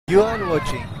You are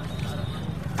watching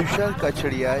Tushar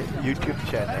Kachhadiya YouTube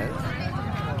channel.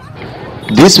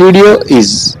 This video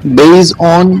is based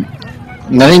on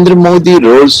Narendra Modi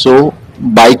RoadShow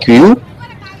bike view.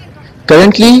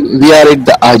 Currently, we are at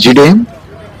the Aji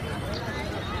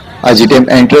Dam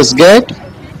entrance gate.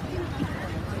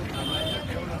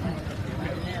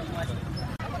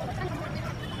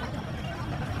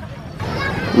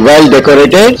 Well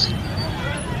decorated,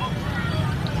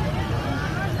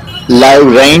 live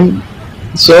rain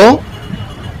show,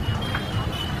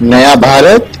 Naya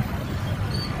Bharat.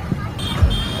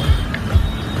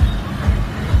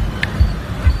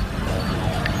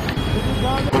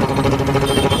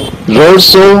 Road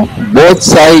show, both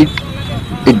sides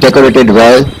it decorated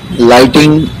well.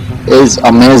 Lighting is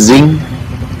amazing.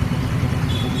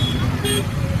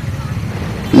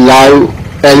 Live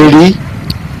LED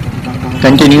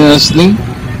continuously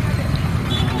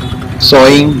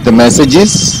showing the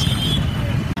messages.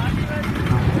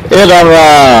 Hey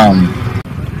Ram.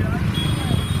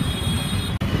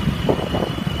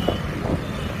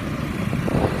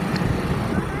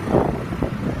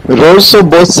 Roads so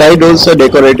both sides also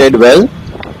decorated well.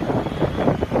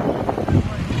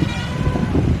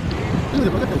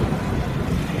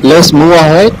 Let's move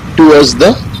ahead towards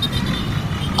the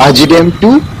Aji Dam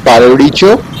to Parodi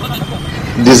Chowk.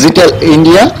 Digital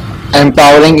India,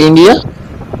 empowering India.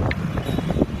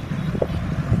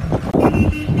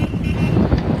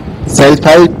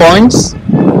 Self-help points.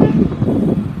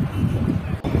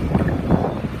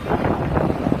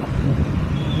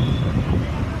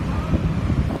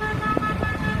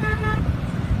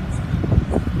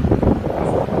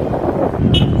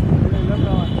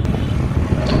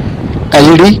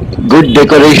 LED, good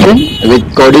decoration with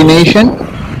coordination.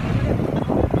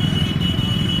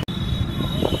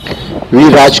 We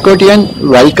Rajkotian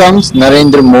welcomes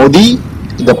Narendra Modi,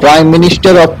 the Prime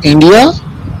Minister of India.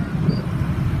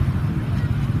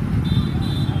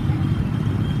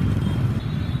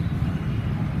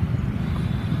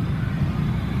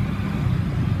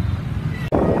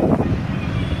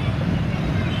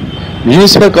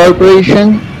 Municipal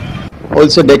Corporation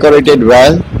also decorated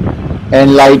well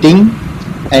and lighting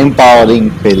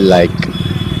empowering feel like.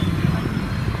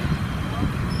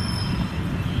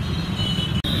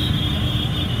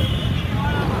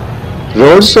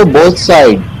 Roads of both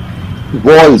sides,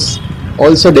 walls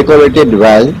also decorated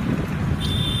well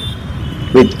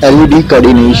with LED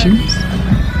coordinations.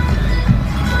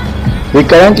 We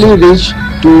currently reached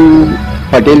to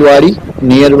Patelwadi,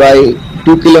 nearby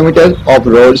 2 km of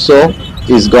road show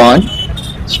is gone.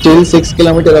 Still 6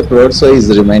 km of road show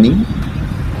is remaining.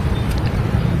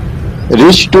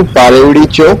 Reached to Parodi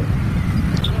Chowk,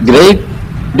 great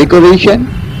decoration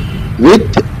with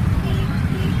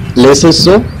laces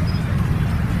show.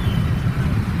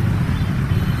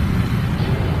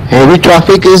 Heavy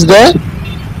traffic is there.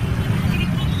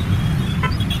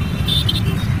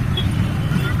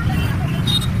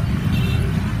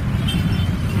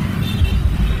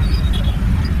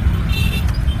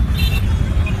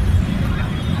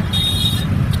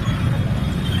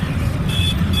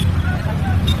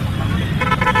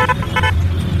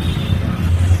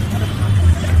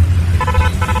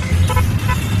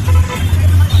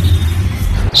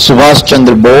 Subhash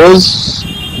Chandra Bose.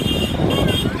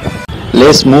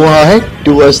 Let's move ahead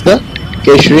towards the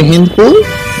Keshri Hind Pool.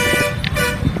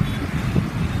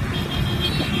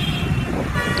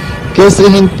 Keshri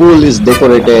Hind Pool is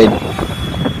decorated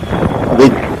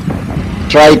with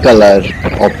tricolor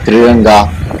of Tiranga.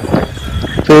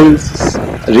 Feels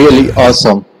really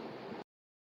awesome.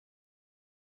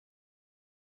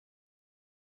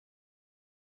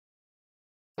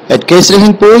 At Keshri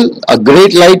Hind Pool, a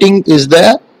great lighting is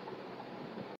there.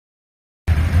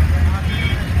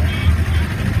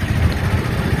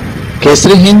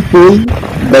 Keshri Hind Pool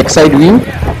backside view.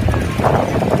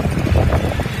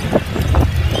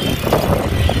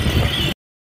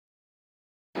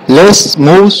 Let's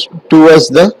move towards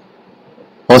the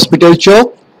Hospital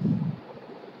Chowk,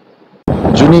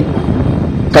 Juni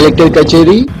Collector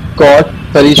Kacheri, Court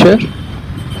Parishar,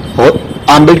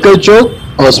 Ambedkar Chowk,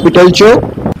 Hospital Chowk,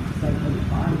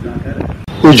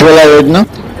 Ujjwala Yojana,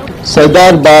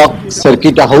 Sardar Baug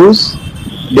Circuit House,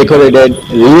 decorated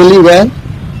really well.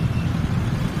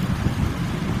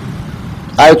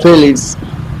 I feel it's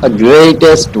a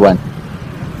greatest one.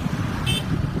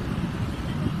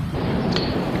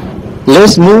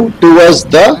 Let's move towards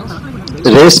the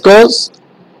racecourse,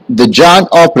 the Jan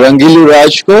of RAngilu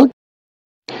Rajkot,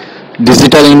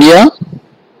 Digital India.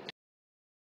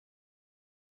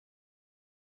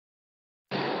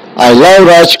 I love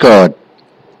Rajkot.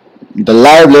 The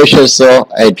live leisure show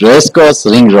at Racecourse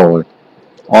Ring Road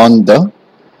on the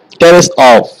terrace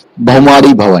of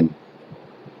Bhumari Bhavan.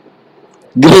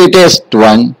 Greatest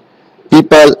one.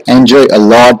 People enjoy a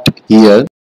lot here.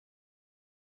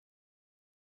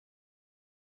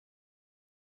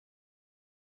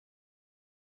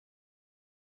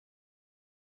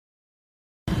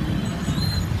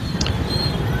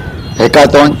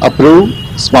 Hecathon approved.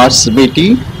 Smart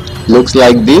city looks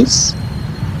like this.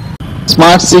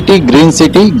 Smart city,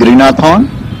 greenathon.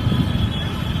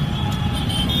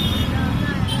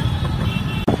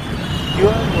 You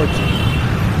are watching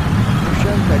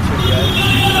Tushar Kachhadiya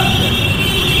YouTube channel.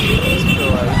 Please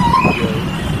provide your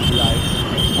like,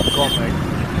 comment,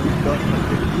 don't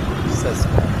forget to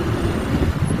subscribe.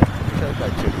 Tushar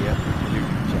Kachhadiya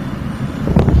YouTube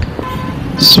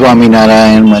channel. Swami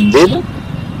Narayan Mandir.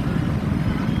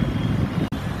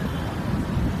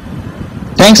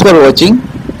 Thanks for watching.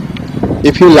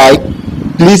 If you like,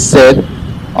 please share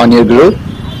on your group.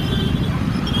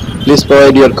 Please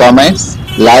provide your comments,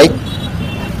 like,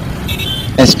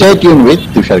 and stay tuned with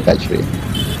Tushar Kachhadiya.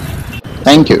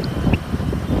 Thank you.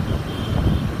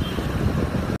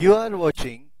 You are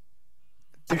watching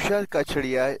Tushar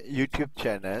Kachhadiya YouTube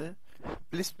channel.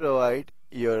 Please provide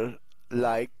your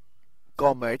like,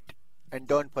 comment, and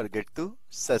don't forget to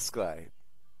subscribe.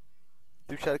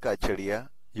 Tushar Kachhadiya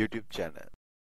YouTube channel.